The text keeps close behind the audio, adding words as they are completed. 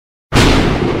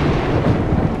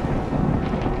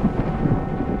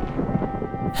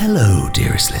Hello,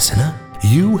 dearest listener.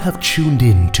 You have tuned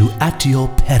in to At Your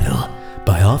Peril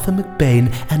by Arthur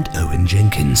McBain and Owen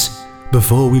Jenkins.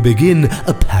 Before we begin,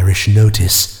 a parish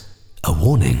notice. A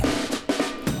warning.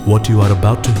 What you are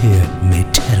about to hear may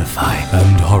terrify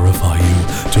and horrify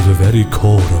you to the very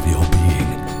core of your being.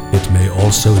 It may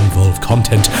also involve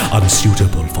content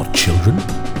unsuitable for children,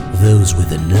 those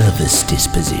with a nervous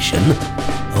disposition,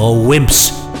 or wimps.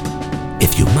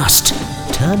 If you must,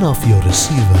 turn off your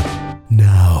receiver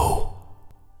now.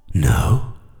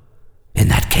 No? In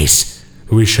that case,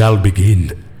 we shall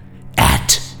begin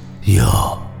at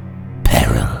your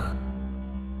peril.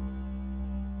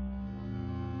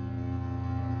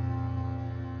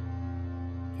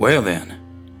 Well then,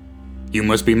 you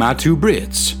must be my two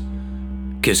Brits.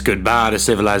 Kiss goodbye to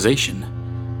civilization,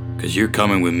 'cause you're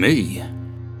coming with me.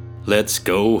 Let's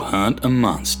go hunt a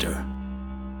monster.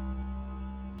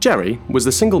 Jerry was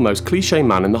the single most cliché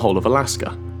man in the whole of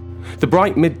Alaska. The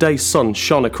bright midday sun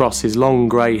shone across his long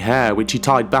grey hair, which he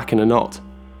tied back in a knot.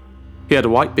 He had a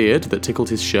white beard that tickled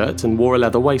his shirt and wore a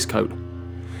leather waistcoat.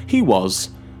 He was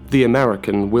the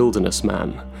American wilderness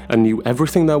man, and knew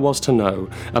everything there was to know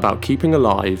about keeping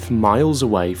alive miles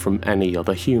away from any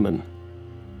other human.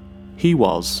 He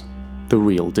was the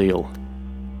real deal.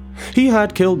 He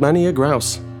had killed many a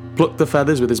grouse, plucked the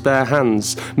feathers with his bare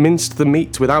hands, minced the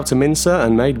meat without a mincer,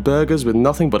 and made burgers with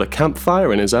nothing but a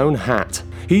campfire in his own hat.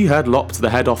 He had lopped the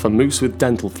head off a moose with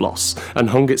dental floss, and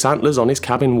hung its antlers on his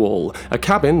cabin wall, a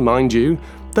cabin, mind you,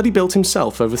 that he built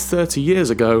himself over 30 years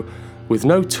ago, with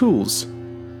no tools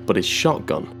but his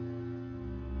shotgun.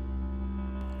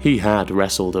 He had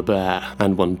wrestled a bear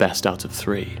and won best out of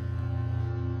 3.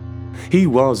 He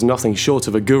was nothing short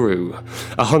of a guru,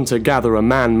 a hunter-gatherer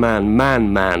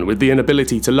man with the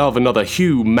inability to love another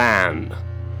human.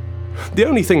 The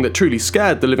only thing that truly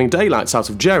scared the living daylights out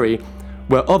of Jerry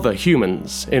were other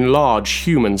humans in large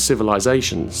human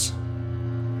civilizations.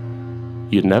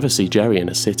 You'd never see Jerry in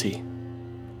a city.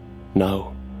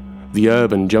 No, the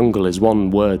urban jungle is one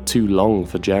word too long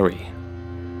for Jerry.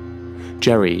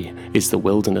 Jerry is the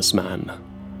wilderness man.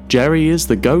 Jerry is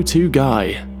the go-to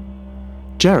guy.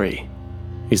 Jerry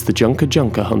is the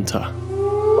Junker hunter.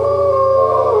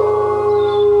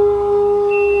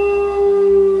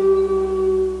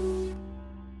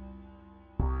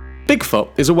 Bigfoot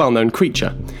is a well-known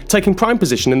creature, taking prime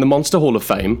position in the Monster Hall of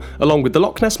Fame along with the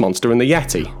Loch Ness Monster and the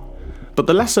Yeti. But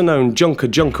the lesser-known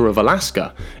Junker of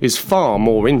Alaska is far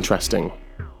more interesting.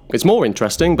 It's more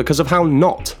interesting because of how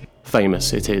not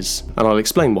famous it is, and I'll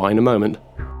explain why in a moment.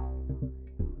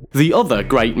 The other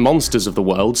great monsters of the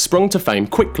world sprung to fame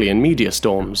quickly in media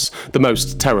storms, the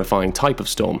most terrifying type of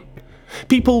storm.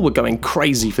 People were going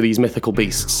crazy for these mythical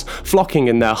beasts, flocking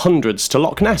in their hundreds to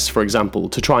Loch Ness, for example,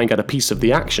 to try and get a piece of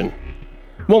the action.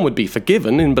 One would be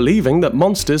forgiven in believing that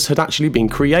monsters had actually been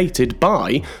created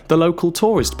by the local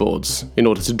tourist boards in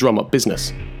order to drum up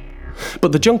business.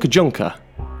 But the Junker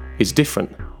is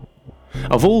different.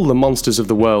 Of all the monsters of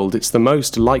the world, it's the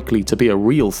most likely to be a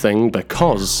real thing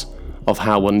because of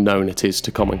how unknown it is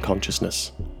to common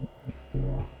consciousness.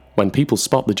 When people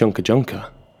spot the Junker,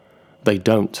 they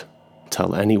don't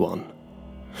tell anyone.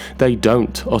 They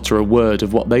don't utter a word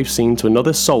of what they've seen to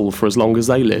another soul for as long as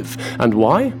they live. And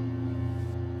why?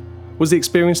 Was the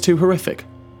experience too horrific?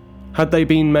 Had they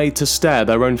been made to stare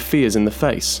their own fears in the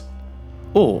face?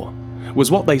 Or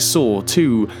was what they saw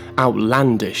too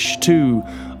outlandish, too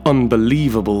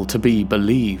unbelievable to be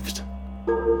believed?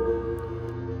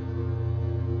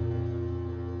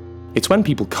 It's when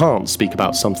people can't speak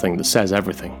about something that says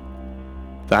everything.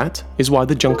 That is why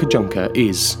the Junker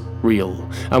is real,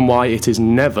 and why it is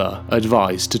never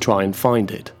advised to try and find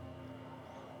it.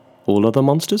 All other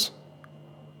monsters?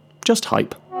 Just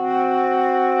hype.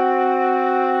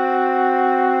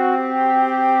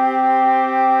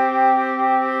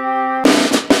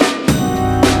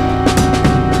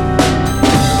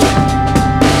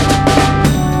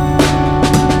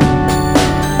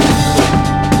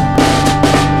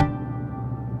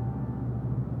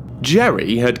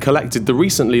 Jerry had collected the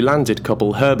recently landed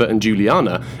couple Herbert and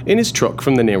Juliana in his truck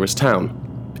from the nearest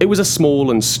town. It was a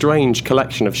small and strange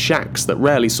collection of shacks that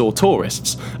rarely saw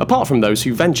tourists, apart from those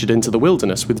who ventured into the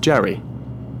wilderness with Jerry.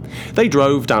 They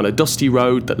drove down a dusty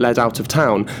road that led out of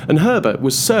town, and Herbert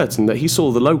was certain that he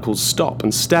saw the locals stop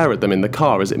and stare at them in the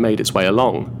car as it made its way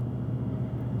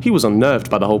along. He was unnerved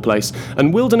by the whole place,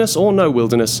 and wilderness or no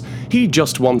wilderness, he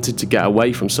just wanted to get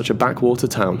away from such a backwater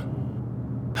town.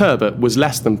 Herbert was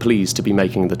less than pleased to be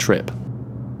making the trip.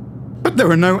 But there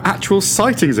are no actual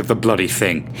sightings of the bloody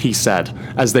thing, he said,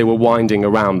 as they were winding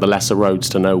around the lesser roads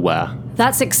to nowhere.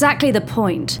 That's exactly the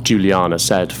point, Juliana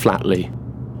said flatly.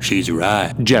 She's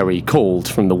right. Jerry called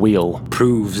from the wheel.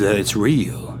 Proves that it's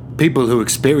real. People who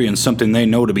experience something they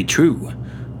know to be true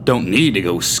don't need to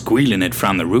go squealing it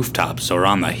from the rooftops or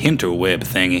on the interweb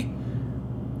thingy.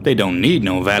 They don't need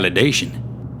no validation.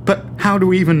 But how do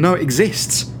we even know it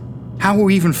exists? How will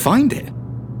we even find it?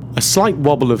 A slight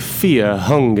wobble of fear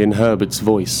hung in Herbert's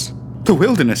voice. The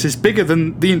wilderness is bigger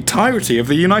than the entirety of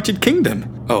the United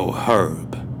Kingdom. Oh,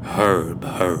 Herb.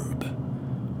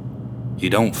 You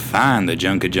don't find the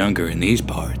Junker in these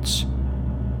parts.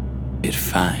 It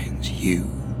finds you.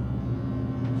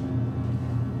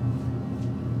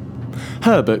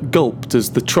 Herbert gulped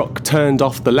as the truck turned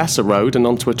off the lesser road and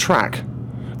onto a track.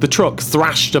 The truck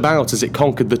thrashed about as it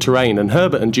conquered the terrain, and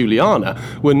Herbert and Juliana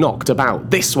were knocked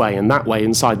about this way and that way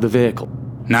inside the vehicle.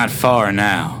 Not far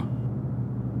now.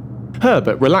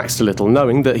 Herbert relaxed a little,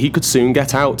 knowing that he could soon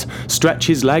get out, stretch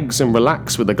his legs and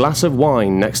relax with a glass of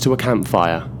wine next to a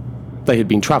campfire. They had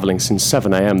been travelling since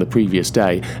 7 a.m. the previous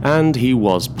day, and he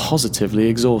was positively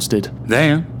exhausted.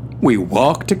 Then we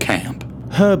walked to camp.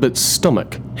 Herbert's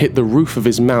stomach hit the roof of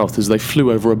his mouth as they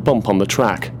flew over a bump on the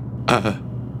track.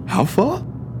 How far?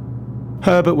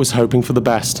 Herbert was hoping for the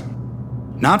best.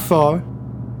 Not far.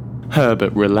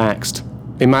 Herbert relaxed,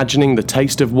 imagining the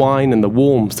taste of wine and the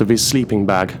warmth of his sleeping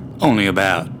bag. Only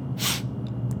about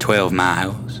 12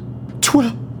 miles.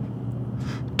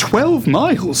 12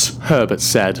 miles? Herbert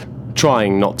said,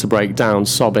 trying not to break down,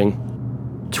 sobbing.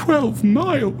 12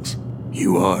 miles?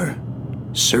 You are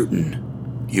certain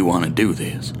you want to do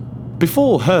this?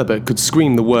 Before Herbert could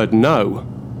scream the word no,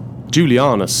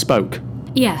 Juliana spoke.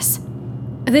 Yes.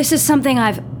 This is something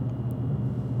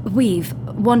we've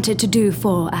wanted to do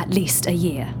for at least a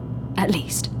year. At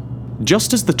least.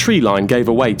 Just as the tree line gave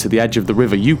away to the edge of the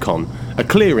River Yukon, a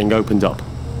clearing opened up.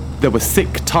 There were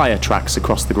thick tyre tracks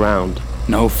across the ground.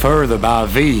 No further by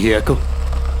vehicle.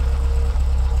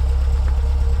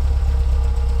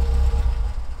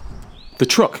 The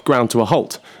truck ground to a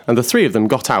halt, and the three of them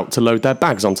got out to load their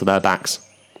bags onto their backs.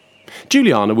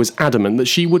 Juliana was adamant that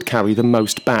she would carry the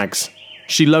most bags.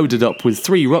 She loaded up with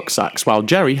 3 rucksacks, while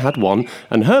Jerry had 1,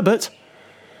 and Herbert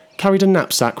carried a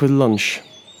knapsack with lunch.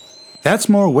 That's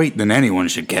more weight than anyone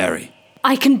should carry.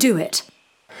 I can do it.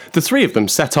 The 3 of them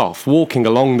set off, walking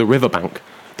along the riverbank.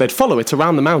 They'd follow it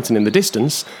around the mountain in the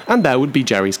distance, and there would be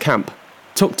Jerry's camp,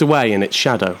 tucked away in its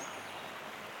shadow.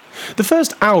 The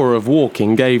first hour of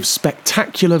walking gave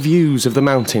spectacular views of the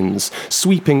mountains,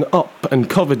 sweeping up and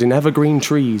covered in evergreen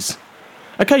trees.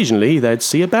 Occasionally they'd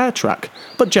see a bear track,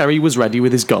 but Jerry was ready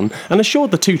with his gun and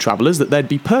assured the 2 travellers that they'd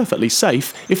be perfectly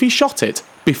safe if he shot it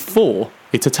before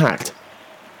it attacked.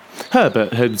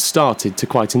 Herbert had started to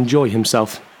quite enjoy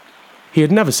himself. He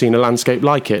had never seen a landscape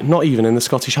like it, not even in the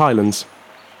Scottish Highlands.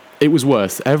 It was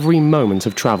worth every moment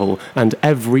of travel and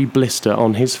every blister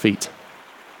on his feet.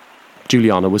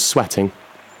 Juliana was sweating.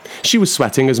 She was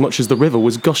sweating as much as the river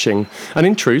was gushing, and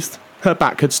in truth, her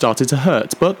back had started to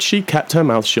hurt, but she kept her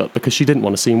mouth shut because she didn't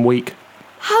want to seem weak.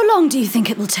 How long do you think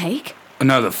it will take?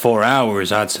 Another 4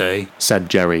 hours, I'd say, said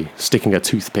Jerry, sticking a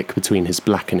toothpick between his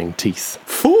blackening teeth.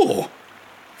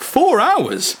 4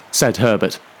 hours? Said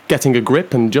Herbert, getting a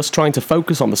grip and just trying to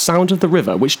focus on the sound of the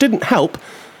river, which didn't help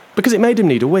because it made him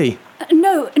need a wee.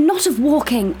 No, not of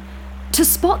walking. To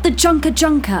spot the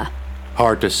Junker.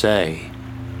 Hard to say.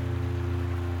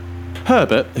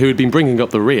 Herbert, who had been bringing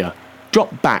up the rear,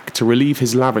 dropped back to relieve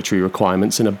his lavatory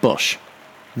requirements in a bush.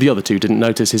 The other 2 didn't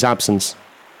notice his absence.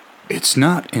 It's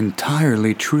not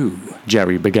entirely true,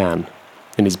 Jerry began,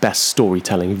 in his best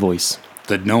storytelling voice,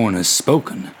 that no one has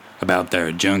spoken about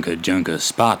their Junker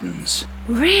spottings.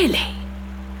 Really?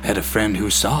 Had a friend who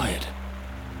saw it.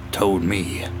 Told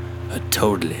me a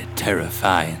totally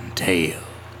terrifying tale.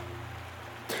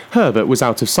 Herbert was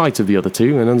out of sight of the other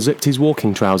 2 and unzipped his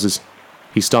walking trousers.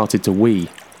 He started to wee.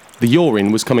 The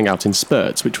urine was coming out in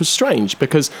spurts, which was strange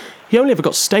because he only ever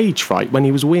got stage fright when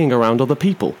he was weeing around other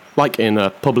people, like in a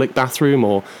public bathroom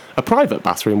or a private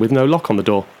bathroom with no lock on the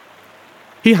door.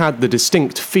 He had the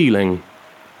distinct feeling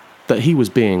that he was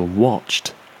being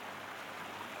watched.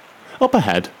 Up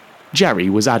ahead, Jerry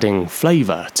was adding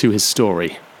flavour to his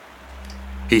story.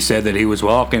 He said that he was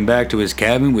walking back to his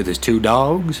cabin with his 2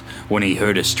 dogs when he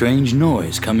heard a strange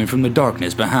noise coming from the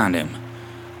darkness behind him.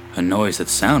 A noise that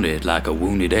sounded like a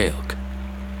wounded elk.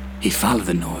 He followed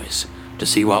the noise to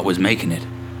see what was making it,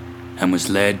 and was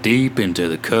led deep into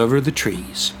the cover of the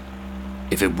trees.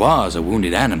 If it was a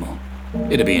wounded animal,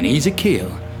 it'd be an easy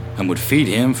kill, and would feed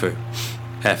him for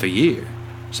half a year,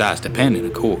 size depending,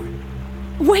 of course.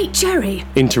 Wait, Jerry,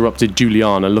 interrupted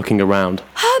Juliana, looking around.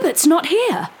 Herbert's not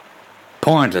here.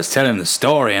 Pointless telling the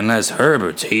story unless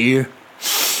Herbert's here.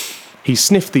 He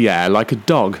sniffed the air like a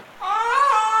dog.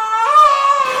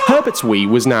 Herbert's wee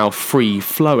was now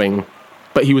free-flowing,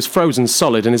 but he was frozen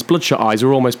solid and his bloodshot eyes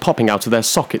were almost popping out of their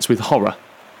sockets with horror.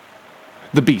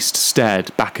 The beast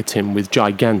stared back at him with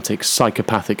gigantic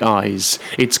psychopathic eyes.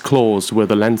 Its claws were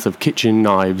the length of kitchen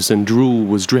knives and drool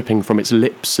was dripping from its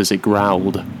lips as it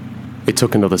growled. It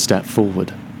took another step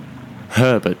forward.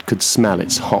 Herbert could smell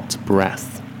its hot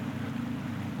breath.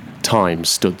 Time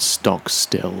stood stock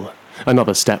still.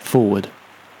 Another step forward.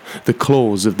 The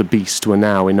claws of the beast were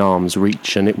now in arm's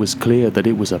reach, and it was clear that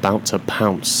it was about to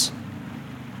pounce.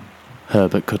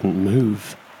 Herbert couldn't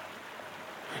move.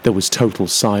 There was total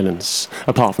silence,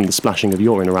 apart from the splashing of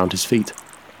urine around his feet.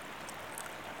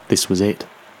 This was it.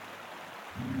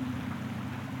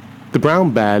 The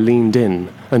brown bear leaned in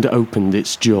and opened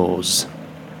its jaws.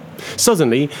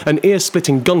 Suddenly, an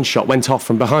ear-splitting gunshot went off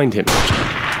from behind him.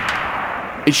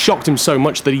 It shocked him so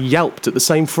much that he yelped at the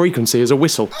same frequency as a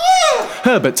whistle.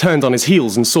 Herbert turned on his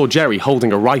heels and saw Jerry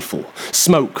holding a rifle,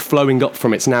 smoke flowing up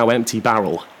from its now empty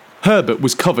barrel. Herbert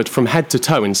was covered from head to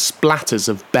toe in splatters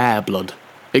of bear blood.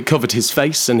 It covered his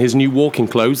face and his new walking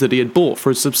clothes that he had bought for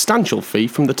a substantial fee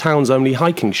from the town's only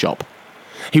hiking shop.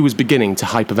 He was beginning to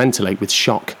hyperventilate with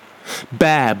shock.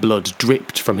 Bear blood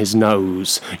dripped from his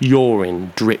nose.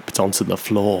 Urine dripped onto the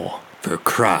floor. For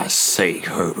Christ's sake,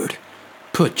 Herbert,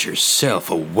 put yourself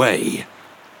away.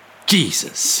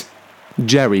 Jesus.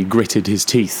 Jerry gritted his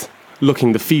teeth,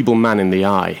 looking the feeble man in the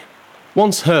eye.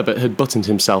 Once Herbert had buttoned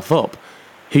himself up,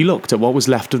 he looked at what was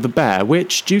left of the bear,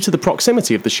 which, due to the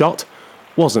proximity of the shot,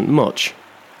 wasn't much.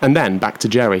 And then back to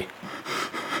Jerry.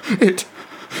 It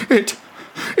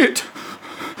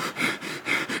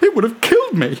would have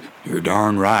killed me. You're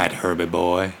darn right, Herbie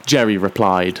boy. Jerry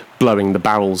replied, blowing the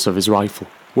barrels of his rifle.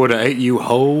 Would have ate you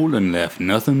whole and left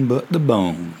nothing but the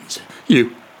bones.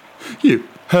 You.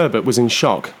 Herbert was in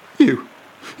shock. You.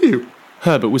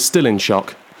 Herbert was still in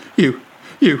shock. You.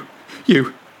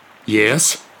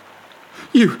 Yes?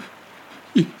 You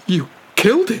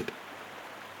killed it.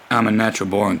 I'm a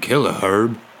natural-born killer,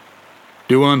 Herb.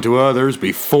 Do unto others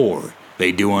before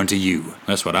they do unto you.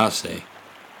 That's what I say.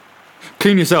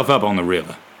 Clean yourself up on the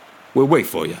river. We'll wait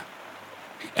for you.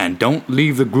 And don't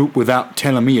leave the group without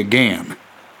telling me again.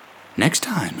 Next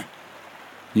time,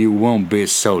 you won't be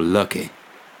so lucky.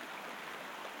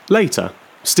 Later,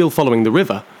 still following the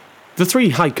river, the three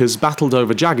hikers battled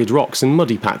over jagged rocks and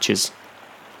muddy patches.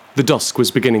 The dusk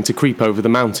was beginning to creep over the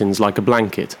mountains like a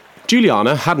blanket.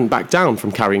 Juliana hadn't backed down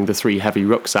from carrying the three heavy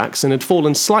rucksacks and had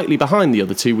fallen slightly behind the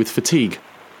other two with fatigue.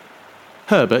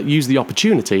 Herbert used the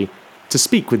opportunity to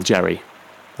speak with Jerry,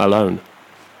 alone.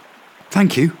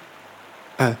 Thank you.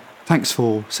 Thanks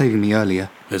for saving me earlier.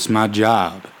 It's my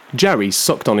job. Jerry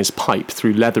sucked on his pipe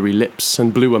through leathery lips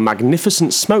and blew a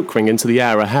magnificent smoke ring into the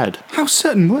air ahead. How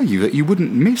certain were you that you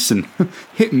wouldn't miss and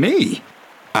hit me?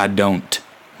 I don't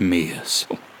miss.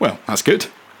 Well, that's good.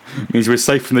 Means we're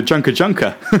safe from the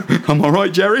junker. I'm all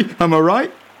right, Jerry? I'm all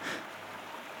right?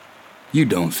 You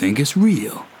don't think it's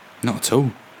real? Not at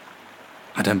all.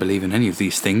 I don't believe in any of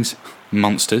these things.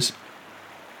 Monsters.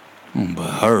 Oh,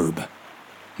 but Herb,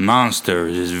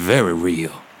 monsters is very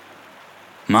real.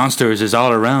 Monsters is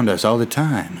all around us all the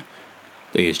time.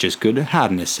 They is just good at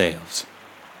hiding themselves.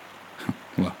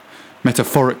 Well,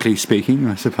 metaphorically speaking,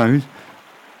 I suppose.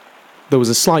 There was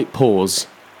a slight pause.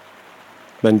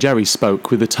 Then Jerry spoke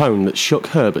with a tone that shook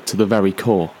Herbert to the very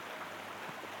core.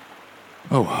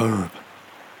 Oh, Herb.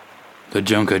 The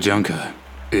junker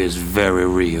is very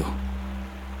real.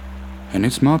 And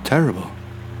it's more terrible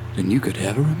than you could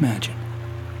ever imagine.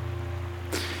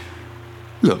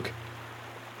 Look,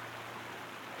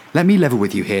 let me level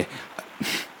with you here.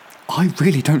 I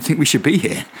really don't think we should be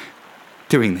here,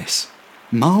 doing this.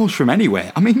 Miles from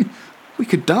anywhere. I mean, we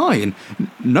could die and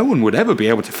no one would ever be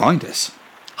able to find us.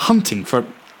 Hunting for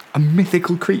a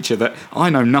mythical creature that I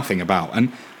know nothing about,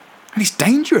 and it's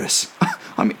dangerous.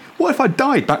 I mean, what if I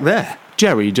died back there?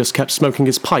 Jerry just kept smoking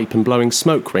his pipe and blowing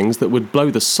smoke rings that would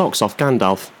blow the socks off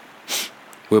Gandalf.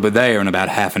 We'll be there in about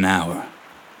half an hour.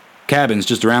 Cabin's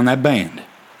just around that bend.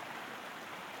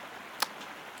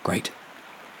 Great.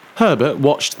 Herbert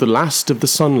watched the last of the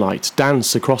sunlight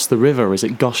dance across the river as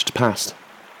it gushed past.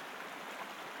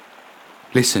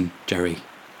 Listen, Jerry,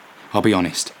 I'll be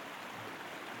honest.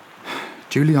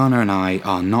 Juliana and I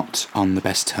are not on the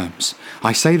best terms.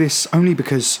 I say this only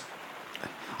because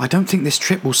I don't think this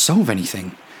trip will solve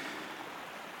anything.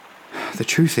 The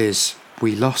truth is,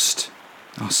 we lost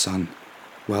our son.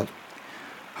 Well,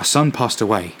 our son passed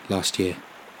away last year.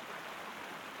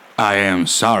 I am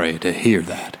sorry to hear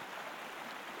that.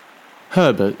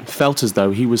 Herbert felt as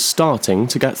though he was starting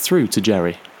to get through to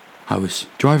Jerry. I was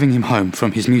driving him home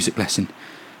from his music lesson.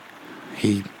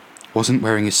 He wasn't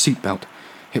wearing his seatbelt.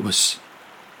 It was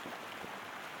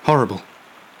Horrible.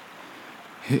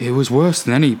 It was worse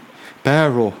than any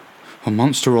bear or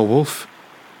monster or wolf.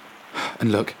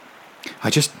 And look, I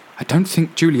don't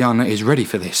think Juliana is ready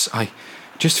for this. I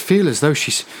just feel as though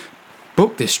she's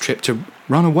booked this trip to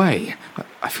run away.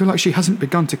 I feel like she hasn't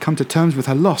begun to come to terms with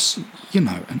her loss, you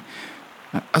know, and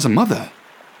as a mother.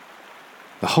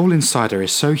 The hole inside her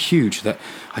is so huge that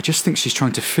I just think she's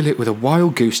trying to fill it with a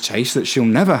wild goose chase that she'll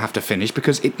never have to finish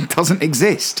because it doesn't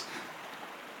exist.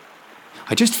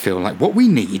 I just feel like what we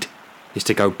need is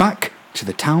to go back to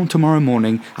the town tomorrow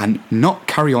morning and not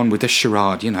carry on with this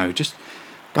charade, you know, just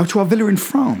go to our villa in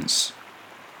France.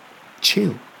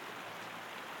 Chill.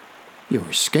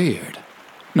 You're scared.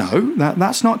 No,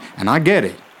 that's not, and I get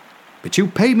it. But you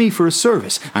pay me for a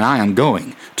service, and I am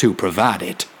going to provide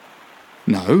it.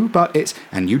 No, but it's,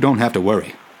 and you don't have to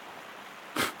worry.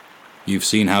 You've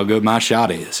seen how good my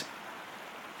shot is.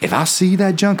 If I see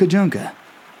that junka,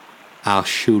 I'll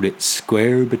shoot it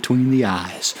square between the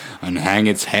eyes and hang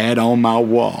its head on my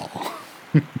wall.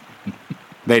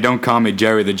 They don't call me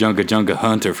Jerry the Junka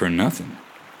Hunter for nothing.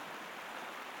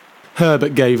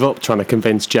 Herbert gave up trying to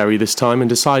convince Jerry this time and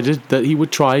decided that he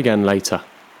would try again later.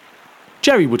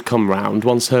 Jerry would come round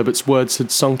once Herbert's words had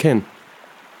sunk in.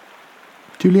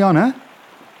 Juliana?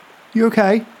 You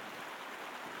okay?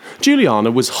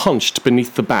 Juliana was hunched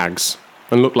beneath the bags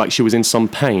and looked like she was in some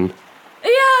pain.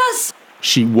 Yes!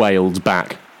 She wailed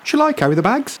back. Shall I carry the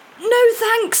bags? No,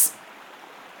 thanks.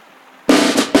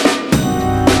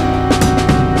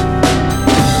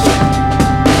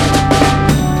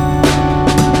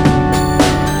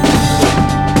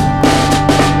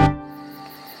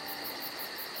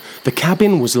 The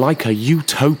cabin was like a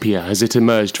utopia as it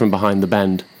emerged from behind the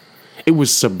bend. It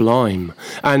was sublime,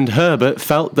 and Herbert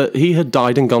felt that he had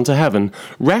died and gone to heaven.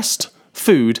 Rest,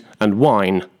 food, and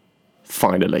wine.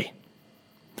 Finally.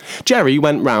 Jerry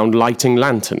went round lighting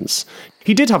lanterns.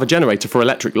 He did have a generator for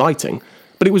electric lighting,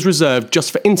 but it was reserved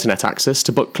just for internet access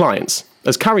to book clients,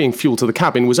 as carrying fuel to the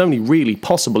cabin was only really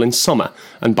possible in summer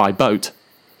and by boat.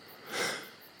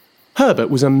 Herbert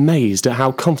was amazed at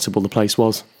how comfortable the place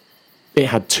was. It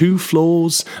had 2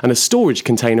 floors and a storage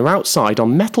container outside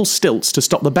on metal stilts to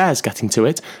stop the bears getting to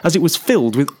it, as it was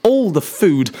filled with all the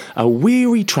food a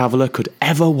weary traveller could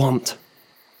ever want.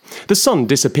 The sun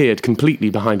disappeared completely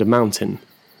behind a mountain.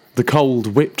 The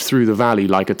cold whipped through the valley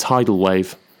like a tidal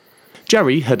wave.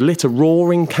 Jerry had lit a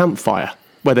roaring campfire,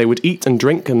 where they would eat and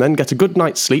drink and then get a good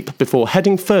night's sleep before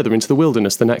heading further into the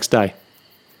wilderness the next day.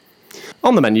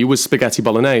 On the menu was spaghetti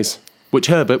bolognese, which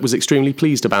Herbert was extremely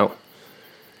pleased about.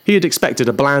 He had expected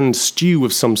a bland stew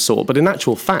of some sort, but in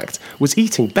actual fact was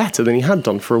eating better than he had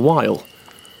done for a while.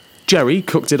 Jerry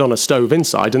cooked it on a stove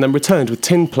inside and then returned with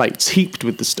tin plates heaped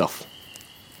with the stuff.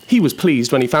 He was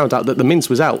pleased when he found out that the mince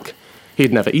was elk. He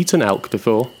had never eaten elk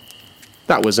before.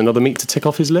 That was another meat to tick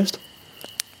off his list.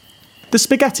 The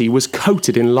spaghetti was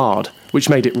coated in lard, which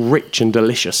made it rich and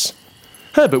delicious.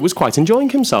 Herbert was quite enjoying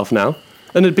himself now,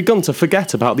 and had begun to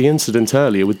forget about the incident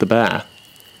earlier with the bear.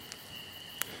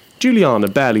 Juliana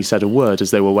barely said a word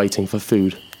as they were waiting for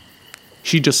food.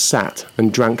 She just sat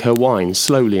and drank her wine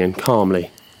slowly and calmly.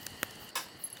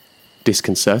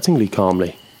 Disconcertingly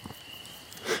calmly.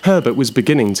 Herbert was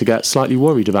beginning to get slightly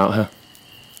worried about her.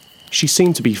 She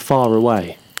seemed to be far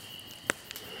away.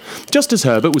 Just as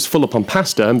Herbert was full up on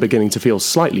pasta and beginning to feel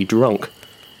slightly drunk,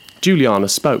 Juliana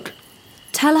spoke.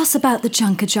 Tell us about the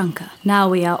Junka. Now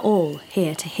we are all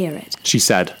here to hear it, She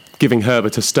said, giving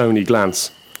Herbert a stony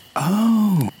glance.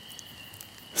 Oh,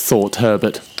 Thought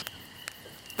Herbert.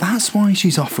 that's why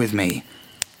she's off with me.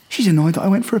 She's annoyed that I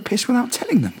went for a piss without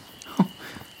telling them. Oh,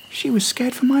 she was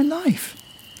scared for my life.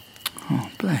 Oh,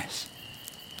 bless.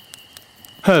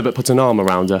 Herbert put an arm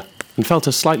around her and felt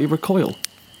her slightly recoil.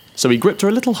 So he gripped her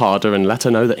a little harder and let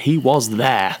her know that he was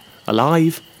there,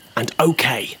 alive and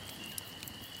okay.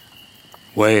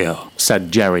 Well,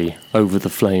 Said Jerry over the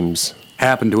flames.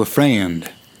 happened to a friend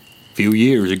a few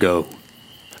years ago.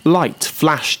 Light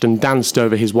flashed and danced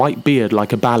over his white beard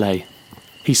like a ballet.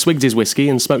 He swigged his whiskey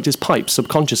and smoked his pipe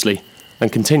subconsciously,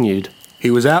 and continued.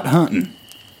 He was out hunting,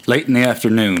 late in the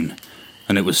afternoon,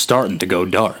 and it was starting to go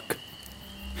dark.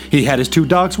 He had his 2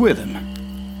 dogs with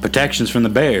him. Protections from the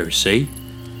bears, see?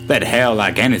 They'd howl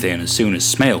like anything as soon as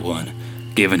smelled one,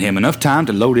 giving him enough time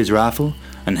to load his rifle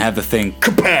and have the thing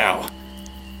kapow!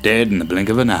 Dead in the blink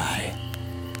of an eye.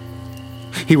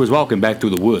 He was walking back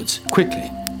through the woods, quickly,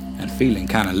 and feeling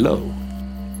kinda low.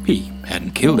 He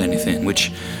hadn't killed anything,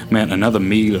 which meant another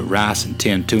meal of rice and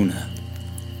tinned tuna.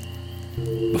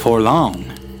 Before long,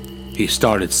 he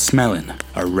started smelling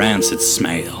a rancid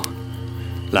smell,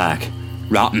 like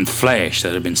rotten flesh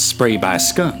that had been sprayed by a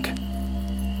skunk.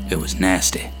 It was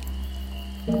nasty.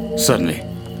 Suddenly,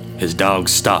 his dog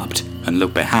stopped and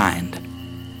looked behind.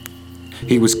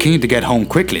 He was keen to get home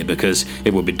quickly because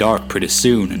it would be dark pretty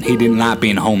soon, and he didn't like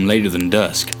being home later than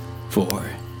dusk, for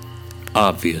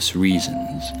obvious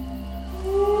reasons.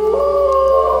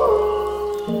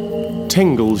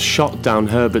 Tingles shot down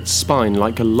Herbert's spine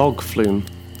like a log flume,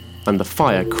 and the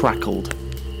fire crackled.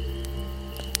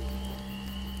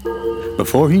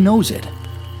 Before he knows it,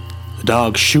 the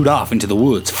dogs shoot off into the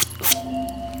woods,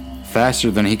 faster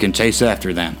than he can chase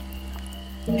after them.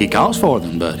 He calls for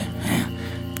them, but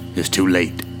it's too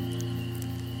late.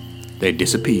 They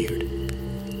disappeared.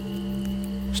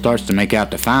 Starts to make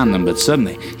out to find them, but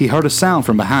suddenly he heard a sound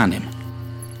from behind him.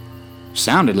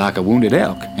 Sounded like a wounded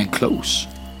elk, and close.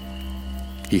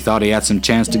 He thought he had some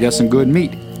chance to get some good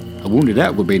meat. A wounded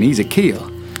elk would be an easy kill.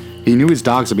 He knew his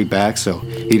dogs would be back, so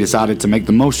he decided to make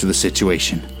the most of the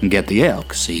situation and get the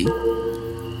elk, see?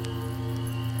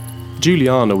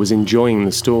 Juliana was enjoying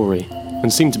the story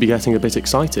and seemed to be getting a bit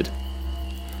excited.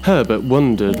 Herbert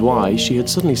wondered why she had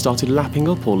suddenly started lapping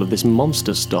up all of this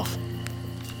monster stuff.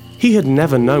 He had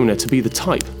never known her to be the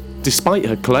type, despite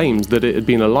her claims that it had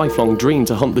been a lifelong dream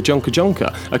to hunt the Junker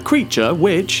Junker, a creature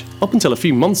which, up until a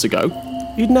few months ago,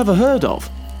 he'd never heard of.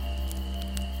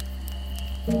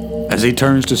 As he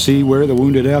turns to see where the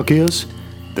wounded elk is,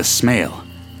 the smell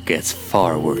gets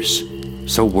far worse.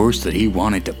 So worse that he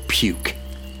wanted to puke,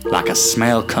 like a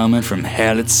smell coming from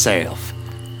hell itself.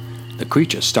 The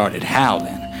creature started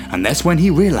howling, and that's when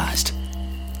he realized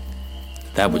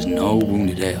that was no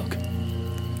wounded elk.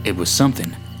 It was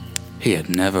something he had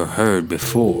never heard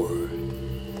before.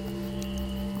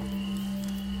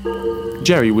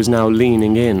 Jerry was now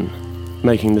leaning in,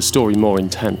 making the story more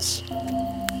intense.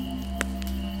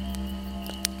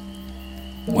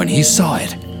 When he saw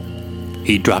it,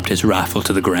 he dropped his rifle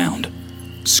to the ground,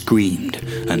 screamed,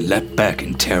 and leapt back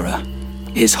in terror.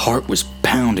 His heart was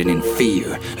pounding in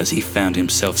fear as he found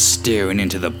himself staring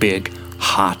into the big,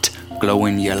 hot,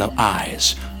 glowing yellow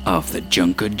eyes of the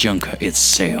Junker Junker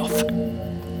itself.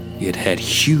 It had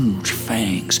huge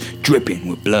fangs dripping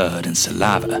with blood and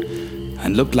saliva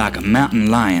and looked like a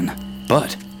mountain lion,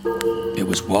 but it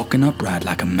was walking upright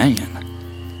like a man.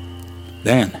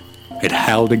 Then it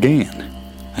howled again,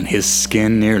 and his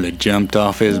skin nearly jumped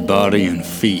off his body in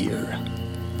fear.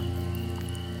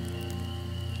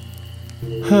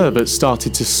 Herbert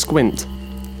started to squint.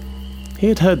 He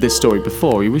had heard this story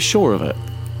before, he was sure of it.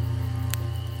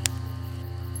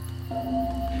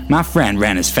 My friend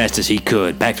ran as fast as he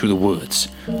could back through the woods.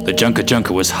 The Junker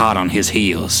Junker was hot on his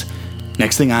heels.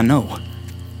 Next thing I know,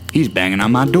 he's banging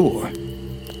on my door.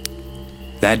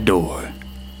 That door,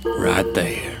 right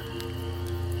there.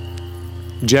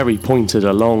 Jerry pointed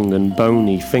a long and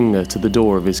bony finger to the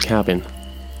door of his cabin.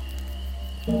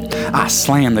 I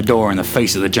slammed the door in the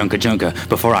face of the Junker Junker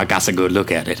before I got a good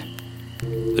look at it.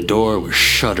 The door was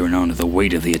shuddering under the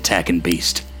weight of the attacking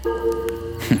beast.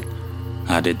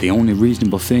 I did the only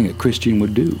reasonable thing a Christian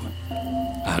would do.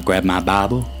 I grabbed my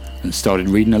Bible and started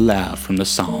reading aloud from the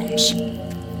Psalms.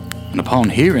 And upon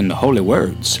hearing the holy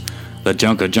words, the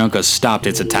Junker Junker stopped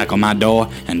its attack on my door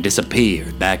and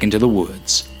disappeared back into the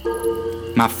woods.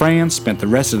 My friend spent the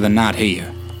rest of the night here.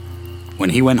 When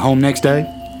he went home next day,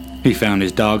 he found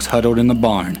his dogs huddled in the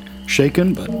barn,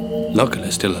 shaken but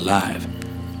luckily still alive.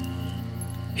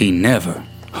 He never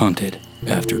hunted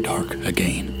after dark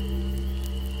again.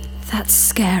 That's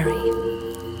scary.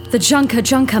 The Junker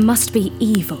Junker must be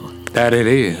evil. That it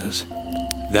is.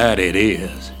 That it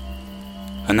is.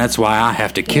 And that's why I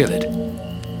have to kill it.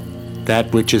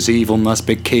 That which is evil must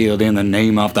be killed in the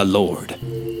name of the Lord.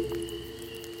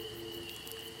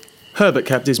 Herbert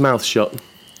kept his mouth shut.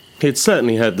 He had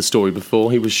certainly heard the story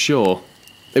before, he was sure.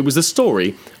 It was the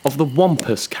story of the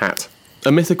Wampus Cat,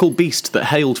 a mythical beast that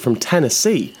hailed from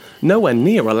Tennessee, nowhere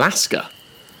near Alaska.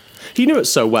 He knew it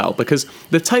so well because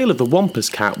the tale of the Wampus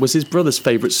Cat was his brother's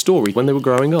favourite story when they were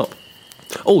growing up.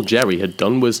 All Jerry had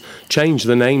done was change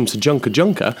the name to Junker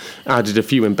Junker, added a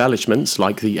few embellishments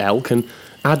like the elk, and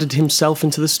added himself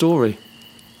into the story.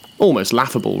 Almost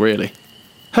laughable, really.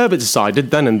 Herbert decided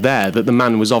then and there that the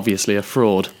man was obviously a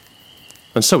fraud.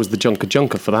 And so was the Junker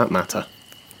Junker, for that matter.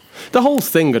 The whole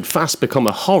thing had fast become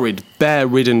a horrid,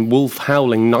 bear-ridden,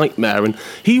 wolf-howling nightmare, and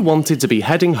he wanted to be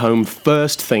heading home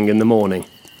first thing in the morning.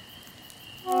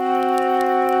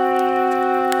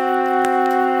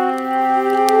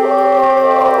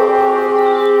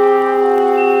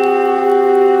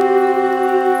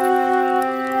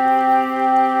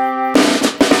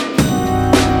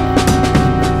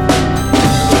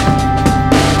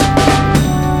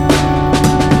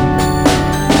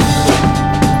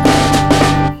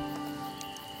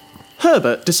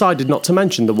 Herbert decided not to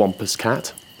mention the Wampus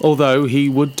Cat, although he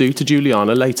would do to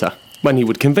Juliana later, when he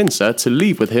would convince her to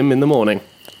leave with him in the morning.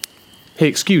 He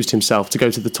excused himself to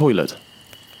go to the toilet.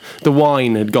 The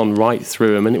wine had gone right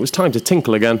through him, and it was time to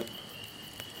tinkle again.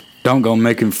 Don't go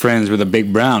making friends with a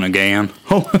big brown again.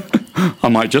 Oh, I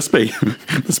might just be.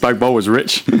 The spag bowl was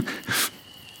rich.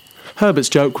 Herbert's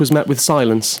joke was met with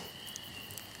silence.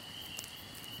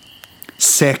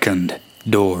 Second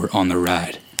door on the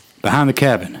right, behind the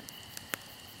cabin.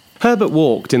 Herbert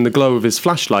walked in the glow of his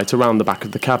flashlight around the back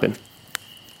of the cabin.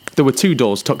 There were 2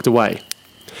 doors tucked away.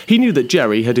 He knew that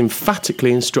Jerry had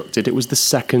emphatically instructed it was the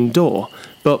second door,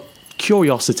 but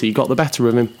curiosity got the better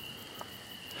of him.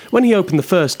 When he opened the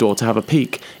first door to have a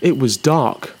peek, it was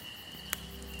dark.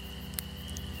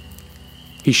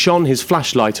 He shone his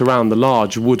flashlight around the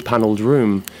large wood-panelled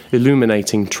room,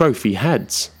 illuminating trophy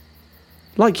heads,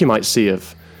 like you might see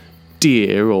of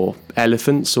deer or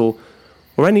elephants or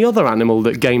any other animal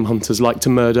that game hunters like to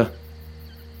murder.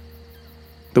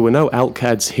 There were no elk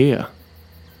heads here.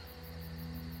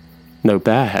 No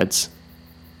bear heads.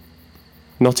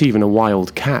 Not even a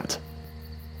wild cat.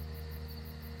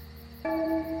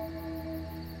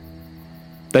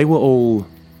 They were all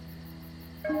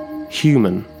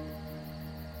human.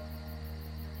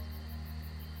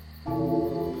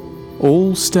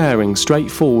 All staring straight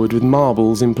forward with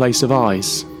marbles in place of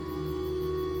eyes.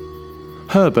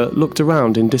 Herbert looked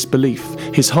around in disbelief.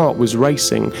 His heart was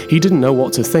racing. He didn't know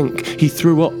what to think. He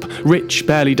threw up. Rich,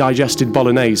 barely digested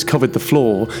bolognese covered the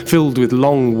floor, filled with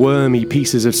long, wormy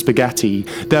pieces of spaghetti.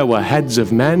 There were heads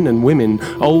of men and women,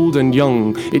 old and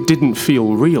young. It didn't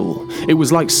feel real. It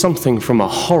was like something from a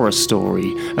horror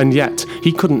story, and yet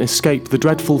he couldn't escape the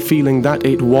dreadful feeling that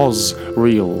it was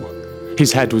real.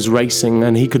 His head was racing,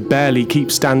 and he could barely keep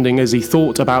standing as he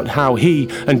thought about how he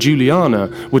and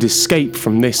Juliana would escape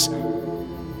from this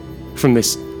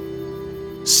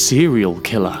serial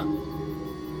killer.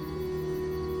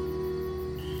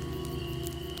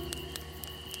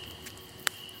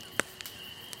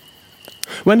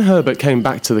 When Herbert came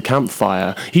back to the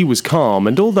campfire, he was calm,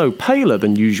 and although paler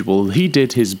than usual, he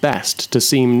did his best to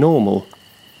seem normal.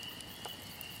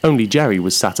 Only Jerry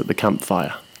was sat at the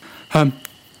campfire.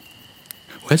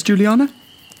 Where's Juliana?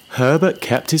 Herbert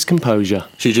kept his composure.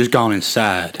 She's just gone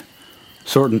inside,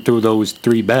 sorting through those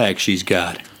 3 bags she's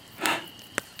got.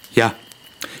 Yeah,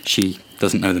 she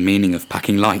doesn't know the meaning of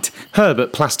packing light.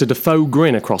 Herbert plastered a faux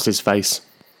grin across his face.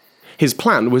 His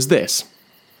plan was this.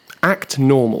 Act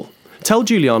normal. Tell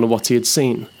Juliana what he had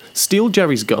seen. Steal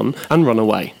Jerry's gun and run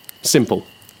away. Simple.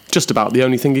 Just about the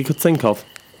only thing he could think of.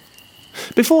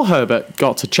 Before Herbert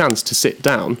got a chance to sit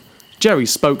down, Jerry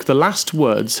spoke the last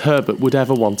words Herbert would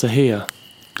ever want to hear.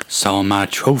 Saw my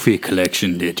trophy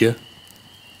collection, did you?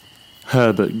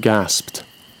 Herbert gasped.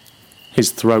 His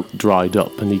throat dried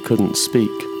up and he couldn't speak.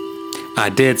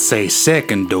 I did say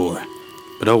second door,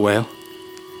 but oh well.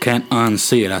 Can't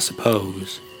unsee it, I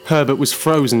suppose. Herbert was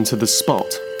frozen to the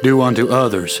spot. Do unto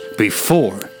others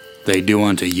before they do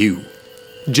unto you.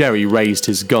 Jerry raised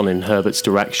his gun in Herbert's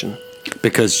direction.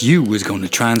 Because you was going to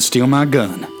try and steal my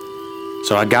gun.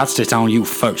 So I got it on you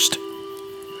first.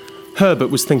 Herbert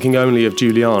was thinking only of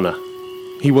Juliana.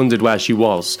 He wondered where she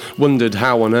was, wondered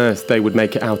how on earth they would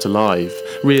make it out alive,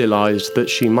 realised that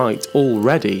she might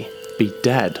already be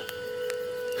dead.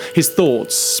 His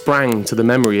thoughts sprang to the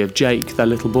memory of Jake, their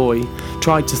little boy,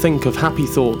 tried to think of happy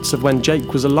thoughts of when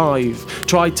Jake was alive,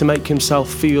 tried to make himself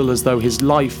feel as though his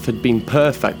life had been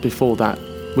perfect before that.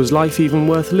 Was life even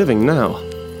worth living now?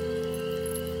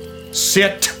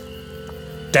 Sit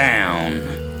down.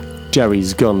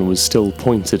 Jerry's gun was still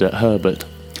pointed at Herbert.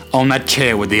 On that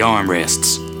chair with the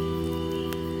armrests.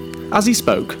 As he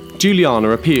spoke,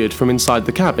 Juliana appeared from inside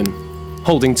the cabin,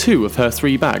 holding 2 of her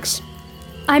 3 bags.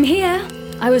 I'm here.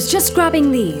 I was just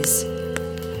grabbing these.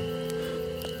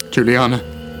 Juliana,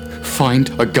 find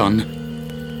a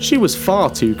gun. She was far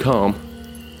too calm.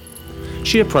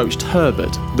 She approached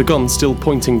Herbert, the gun still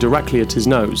pointing directly at his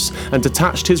nose, and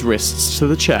attached his wrists to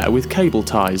the chair with cable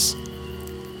ties.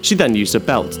 She then used a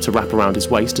belt to wrap around his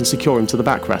waist and secure him to the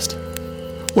backrest.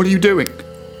 What are you doing?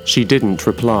 She didn't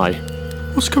reply.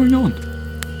 What's going on?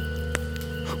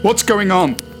 What's going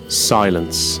on?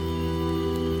 Silence.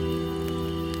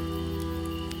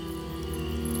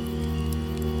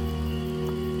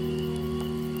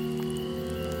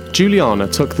 Juliana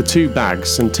took the 2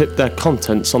 bags and tipped their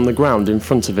contents on the ground in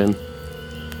front of him.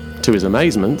 To his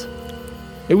amazement,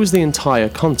 it was the entire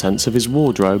contents of his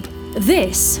wardrobe.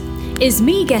 This is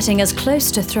me getting as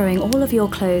close to throwing all of your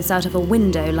clothes out of a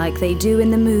window like they do in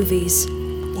the movies.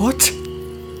 What?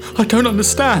 I don't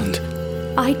understand.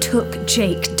 I took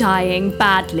Jake dying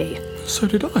badly. So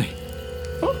did I.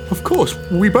 Of course,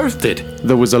 we both did.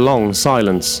 There was a long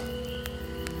silence.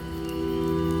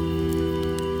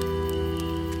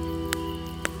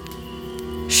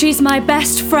 She's my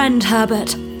best friend,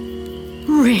 Herbert.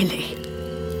 Really.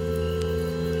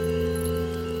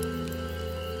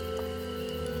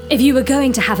 If you were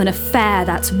going to have an affair,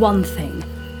 that's one thing.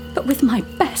 But with my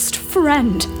best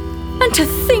friend. And to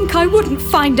think I wouldn't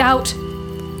find out.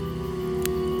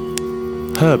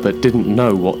 Herbert didn't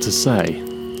know what to say.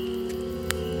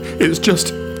 It's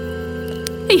just...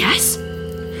 Yes?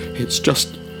 It's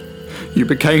just... You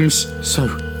became so...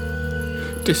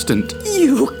 distant.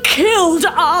 You killed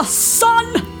our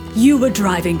son! You were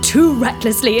driving too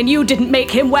recklessly and you didn't make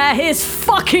him wear his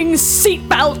fucking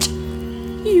seatbelt!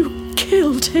 You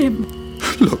killed him.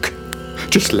 Look,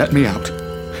 just let me out.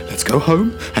 Let's go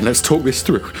home and let's talk this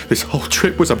through. This whole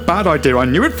trip was a bad idea. I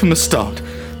knew it from the start.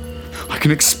 I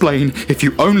can explain if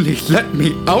you only let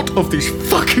me out of these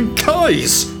fucking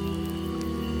guys!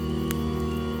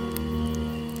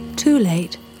 Too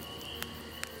late.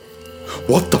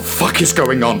 What the fuck is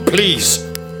going on, please?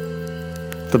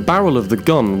 The barrel of the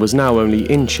gun was now only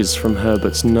inches from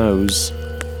Herbert's nose.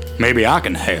 Maybe I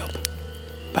can help.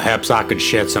 Perhaps I could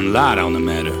shed some light on the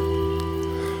matter.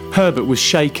 Herbert was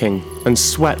shaking, and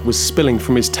sweat was spilling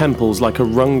from his temples like a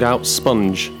wrung-out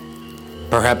sponge.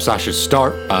 Perhaps I should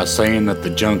start by saying that the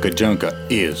Junka Junka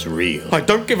is real. I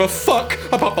don't give a fuck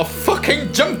about the fucking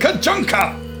Junka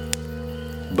Junka!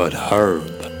 But Herb...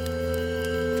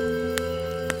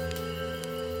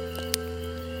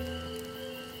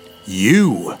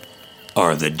 You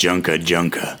are the Junka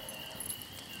Junka.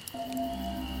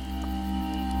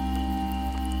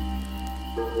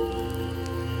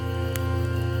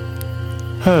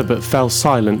 Herbert fell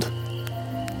silent.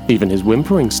 Even his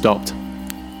whimpering stopped.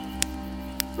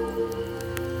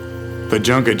 The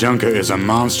Junka Junka is a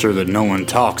monster that no one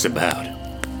talks about.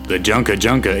 The Junka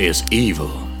Junka is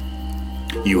evil.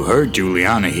 You heard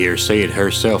Juliana here say it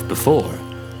herself before.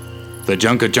 The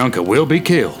Junka Junka will be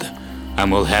killed,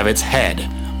 and will have its head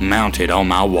mounted on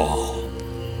my wall.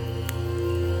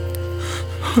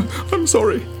 I'm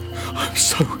sorry. I'm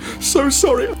so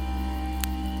sorry.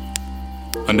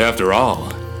 And after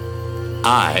all,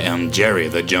 I am Jerry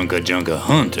the Junka Junka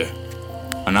Hunter,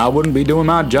 and I wouldn't be doing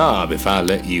my job if I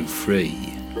let you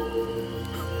free.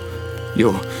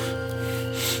 You're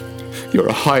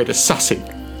a hired assassin.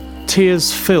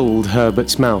 Tears filled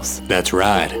Herbert's mouth. That's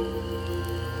right.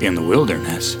 In the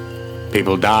wilderness,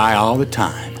 people die all the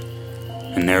time,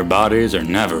 and their bodies are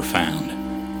never found.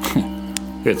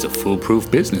 It's a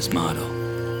foolproof business model.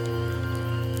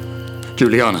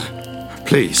 Juliana,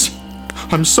 please.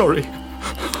 I'm sorry.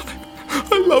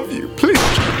 I love you, please.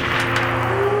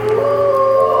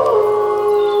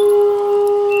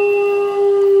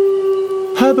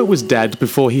 Herbert was dead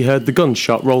before he heard the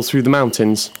gunshot roll through the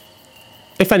mountains.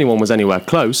 If anyone was anywhere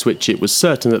close, which it was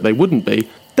certain that they wouldn't be,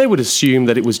 they would assume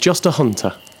that it was just a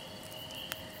hunter.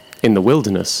 In the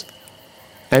wilderness,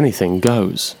 anything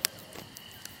goes.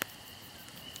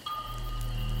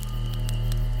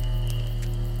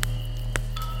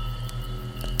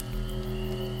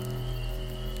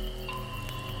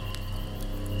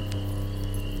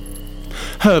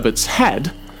 Herbert's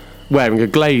head, wearing a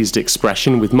glazed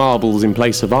expression with marbles in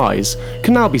place of eyes,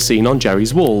 can now be seen on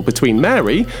Jerry's wall between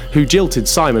Mary, who jilted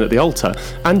Simon at the altar,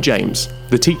 and James,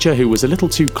 the teacher who was a little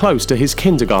too close to his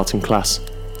kindergarten class.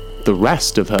 The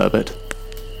rest of Herbert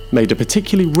made a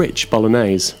particularly rich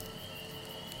bolognese.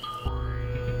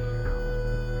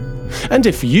 And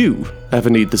if you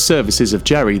ever need the services of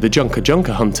Jerry the Junka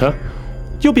Junka Hunter,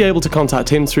 you'll be able to contact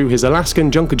him through his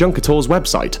Alaskan Junka Junka Tours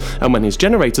website, and when his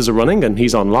generators are running and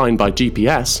he's online by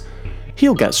GPS,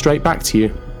 he'll get straight back to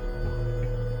you.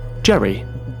 Jerry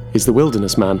is the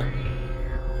wilderness man.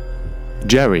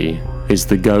 Jerry is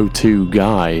the go-to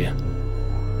guy.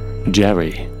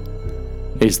 Jerry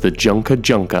is the Junka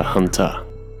Junka Hunter.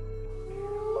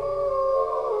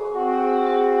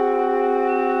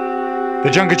 The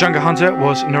Junka Junka Hunter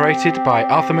was narrated by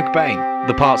Arthur McBain.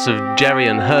 The parts of Jerry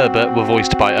and Herbert were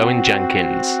voiced by Owen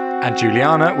Jenkins. And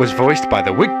Juliana was voiced by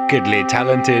the wickedly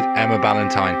talented Emma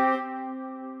Ballantyne.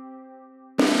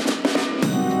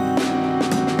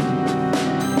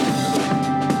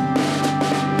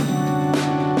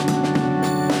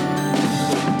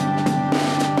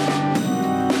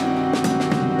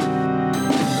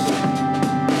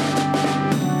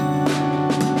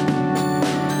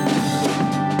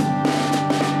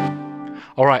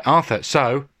 Alright, Arthur,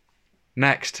 so,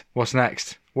 next. What's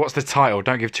next? What's the title?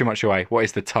 Don't give too much away. What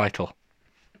is the title?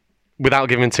 Without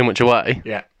giving too much away,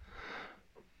 Yeah.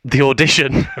 the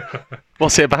audition.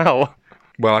 What's it about?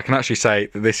 Well, I can actually say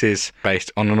that this is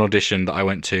based on an audition that I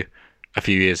went to a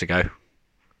few years ago.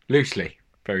 Loosely.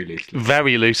 Very loosely.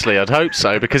 Very loosely, I'd hope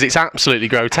so, because it's absolutely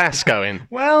grotesque going.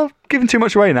 Well, giving too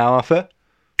much away now, Arthur.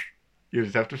 You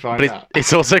just have to find But out.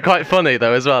 it's also quite funny,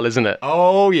 though, as well, isn't it?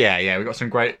 Oh, yeah. We've got some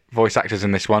great voice actors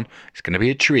in this one. It's going to be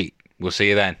a treat. We'll see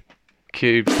you then.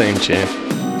 Cube theme tune.